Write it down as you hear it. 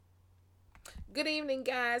Good evening,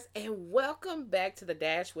 guys, and welcome back to the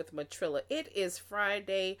Dash with Matrilla. It is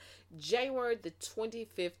Friday, January the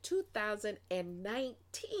 25th,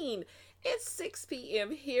 2019. It's 6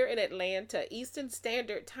 p.m. here in Atlanta, Eastern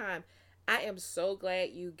Standard Time. I am so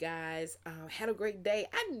glad you guys had a great day.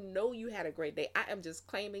 I know you had a great day. I am just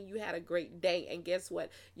claiming you had a great day. And guess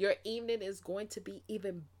what? Your evening is going to be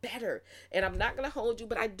even better. And I'm not going to hold you,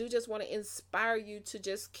 but I do just want to inspire you to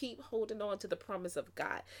just keep holding on to the promise of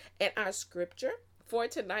God. And our scripture for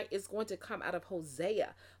tonight is going to come out of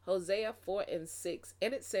Hosea 4 and 6.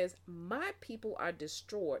 And it says, "My people are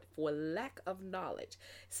destroyed for lack of knowledge."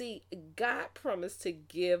 See, God promised to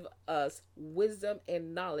give us wisdom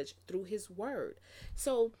and knowledge through his word.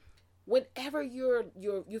 So whenever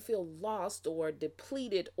you feel lost or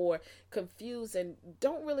depleted or confused and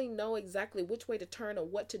don't really know exactly which way to turn or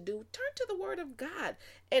what to do, turn to the word of God.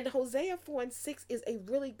 And Hosea 4 and 6 is a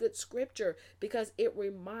really good scripture because it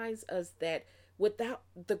reminds us that without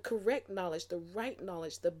the correct knowledge, the right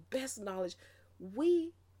knowledge, the best knowledge,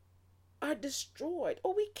 we are destroyed,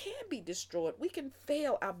 or we can be destroyed. We can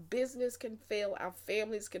fail. Our business can fail, our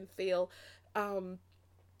families can fail, um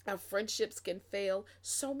our friendships can fail.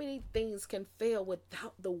 So many things can fail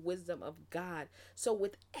without the wisdom of God. So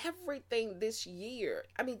with everything this year,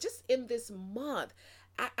 I mean, just in this month,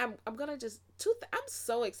 I'm gonna I'm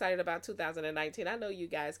so excited about 2019. I know you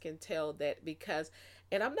guys can tell that because,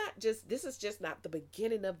 and I'm not just, this is just not the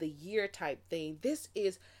beginning of the year type thing. This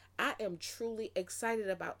is, I am truly excited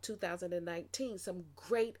about 2019. Some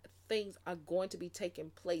great things are going to be taking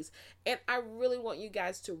place, and I really want you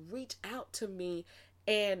guys to reach out to me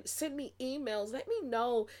and send me emails. Let me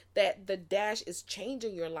know that the Dash is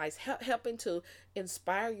changing your life, helping to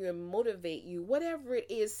inspire you and motivate you. Whatever it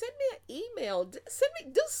is, send me an email. Send me,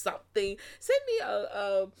 do something. Send me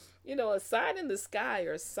a sign in the sky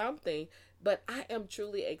or something. But I am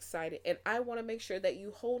truly excited, and I want to make sure that you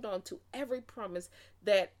hold on to every promise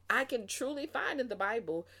that I can truly find in the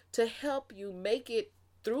Bible to help you make it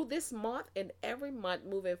through this month and every month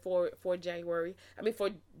moving forward for January. I mean,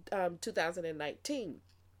 for 2019,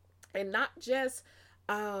 and not just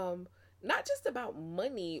about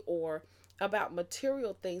money or about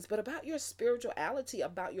material things, but about your spirituality,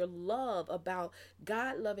 about your love, about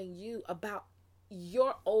God loving you, about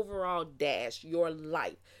your overall dash, your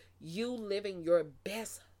life, you living your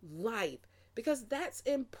best life. Because that's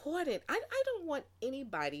important. I don't want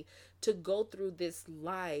anybody to go through this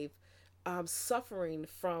life suffering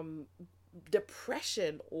from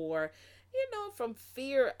depression or from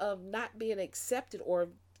fear of not being accepted or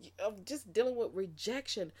of just dealing with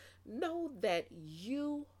rejection. Know that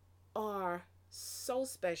you are so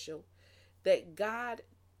special, that God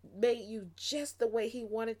made you just the way he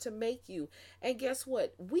wanted to make you. And guess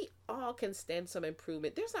what? We all can stand some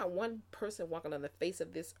improvement. There's not one person walking on the face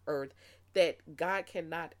of this earth that God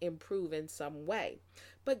cannot improve in some way.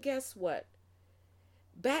 But guess what?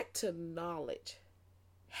 Back to knowledge.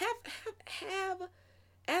 Have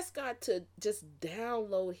Ask God to just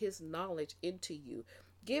download his knowledge into you,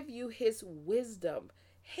 give you his wisdom.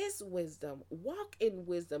 His wisdom. Walk in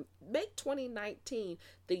wisdom. Make 2019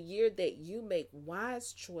 the year that you make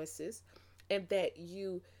wise choices, and that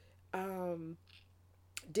you um,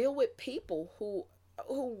 deal with people who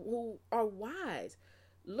are wise.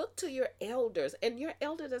 Look to your elders, and your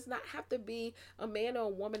elder does not have to be a man or a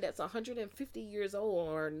woman that's 150 years old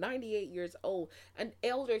or 98 years old. An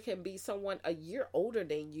elder can be someone a year older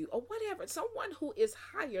than you or whatever, someone who is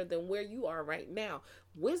higher than where you are right now.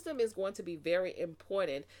 Wisdom is going to be very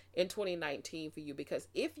important in 2019 for you, because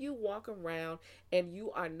if you walk around and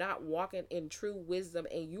you are not walking in true wisdom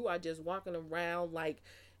and you are just walking around like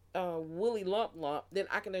Willie Lump Lump, then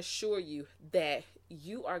I can assure you that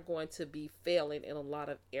you are going to be failing in a lot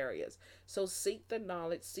of areas. So seek the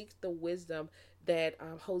knowledge, seek the wisdom that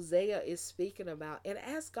Hosea is speaking about, and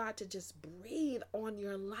ask God to just breathe on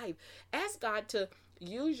your life. Ask God to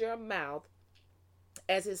use your mouth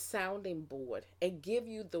as his sounding board and give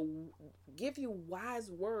you wise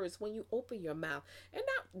words when you open your mouth, and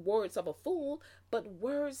not words of a fool, but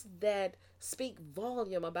words that speak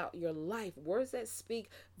volume about your life, words that speak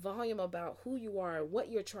volume about who you are and what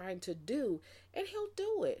you're trying to do, and he'll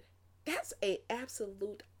do it. That's a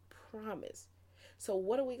absolute promise. So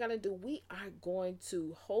what are we going to do? We are going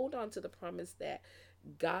to hold on to the promise that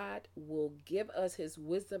God will give us his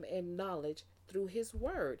wisdom and knowledge through his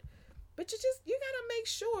word. But you got to make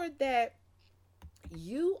sure that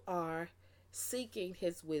you are seeking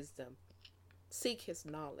his wisdom, seek his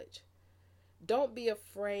knowledge. Don't be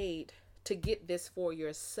afraid to get this for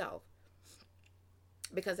yourself,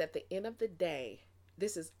 because at the end of the day,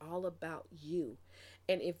 this is all about you.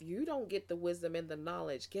 And if you don't get the wisdom and the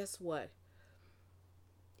knowledge, guess what?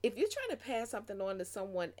 if you're trying to pass something on to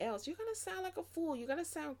someone else, you're going to sound like a fool. You're going to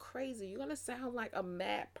sound crazy. You're going to sound like a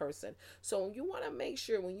mad person. So you want to make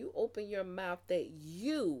sure when you open your mouth that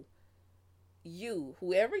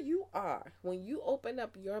whoever you are, when you open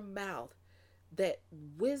up your mouth, that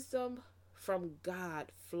wisdom from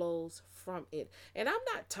God flows from it. And I'm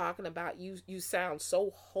not talking about you sound so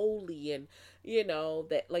holy and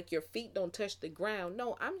that like your feet don't touch the ground.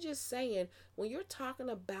 No, I'm just saying when you're talking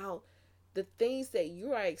about the things that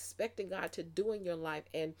you are expecting God to do in your life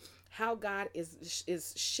and how God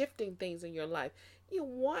is shifting things in your life, you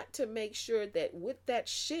want to make sure that with that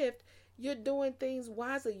shift you're doing things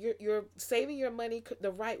wisely. You're saving your money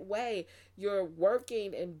the right way. You're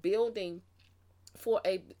working and building for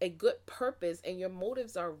a good purpose, and your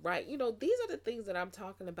motives are right. These are the things that I'm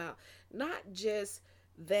talking about. Not just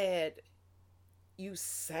that you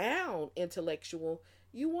sound intellectual,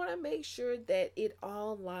 you want to make sure that it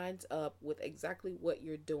all lines up with exactly what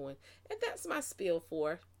you're doing. And that's my spiel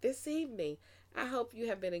for this evening. I hope you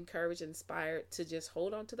have been encouraged, inspired to just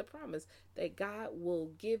hold on to the promise that God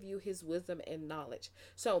will give you his wisdom and knowledge.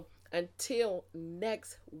 So until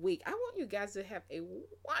next week, I want you guys to have a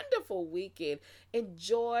wonderful weekend.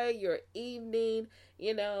 Enjoy your evening,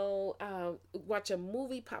 watch a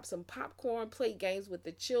movie, pop some popcorn, play games with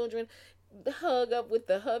the children, hug up with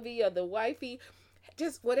the hubby or the wifey.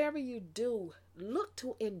 Just whatever you do, look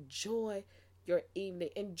to enjoy your evening,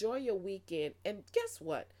 enjoy your weekend. And guess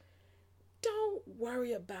what? Don't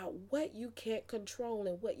worry about what you can't control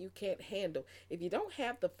and what you can't handle. If you don't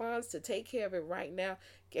have the funds to take care of it right now,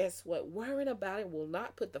 guess what? Worrying about it will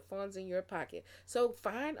not put the funds in your pocket. So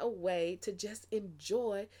find a way to just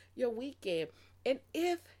enjoy your weekend. And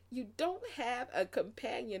if you don't have a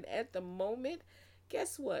companion at the moment,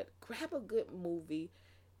 guess what? Grab a good movie.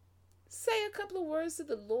 Say a couple of words to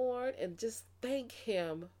the Lord and just thank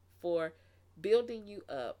him for building you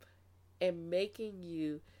up and making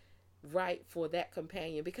you right for that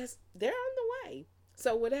companion, because they're on the way.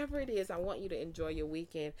 So whatever it is, I want you to enjoy your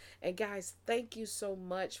weekend. And guys, thank you so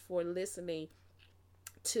much for listening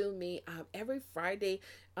to me every Friday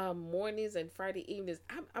mornings and Friday evenings.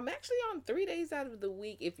 I'm actually on 3 days out of the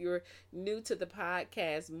week if you're new to the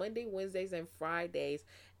podcast: Monday, Wednesdays, and Fridays.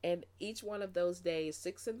 And each one of those days,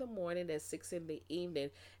 6 in the morning and 6 in the evening.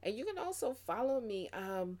 And you can also follow me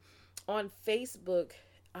on Facebook.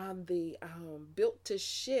 The Built to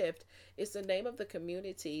Shift is the name of the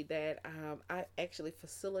community that I actually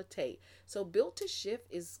facilitate. So Built to Shift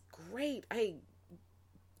is great. Hey,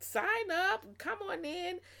 sign up, come on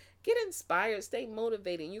in, get inspired, stay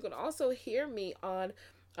motivated. You can also hear me on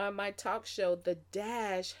my talk show, The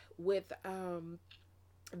Dash, with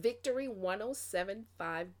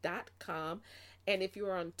victory1075.com. And if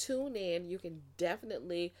you're on TuneIn, you can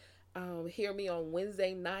definitely hear me on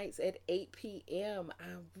Wednesday nights at 8 p.m.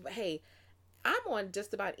 Hey, I'm on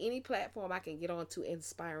just about any platform I can get on to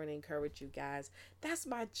inspire and encourage you guys. That's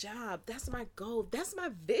my job. That's my goal. That's my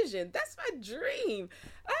vision. That's my dream.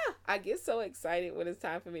 I get so excited when it's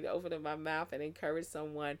time for me to open up my mouth and encourage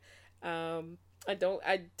someone. I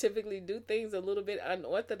typically do things a little bit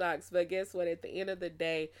unorthodox, but guess what? At the end of the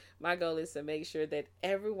day, my goal is to make sure that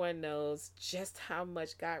everyone knows just how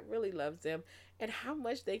much God really loves them and how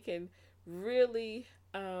much they can really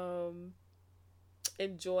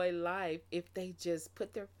enjoy life if they just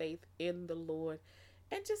put their faith in the Lord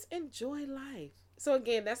and just enjoy life. So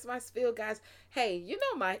again, that's my spiel, guys. Hey, you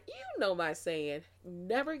know my saying: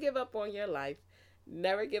 never give up on your life,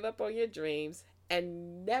 never give up on your dreams,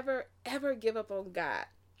 and never ever give up on God,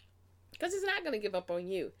 because he's not going to give up on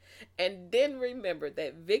you. And then remember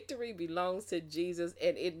that victory belongs to Jesus,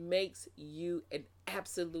 and it makes you an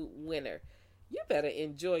absolute winner. You better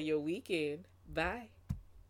enjoy your weekend. Bye.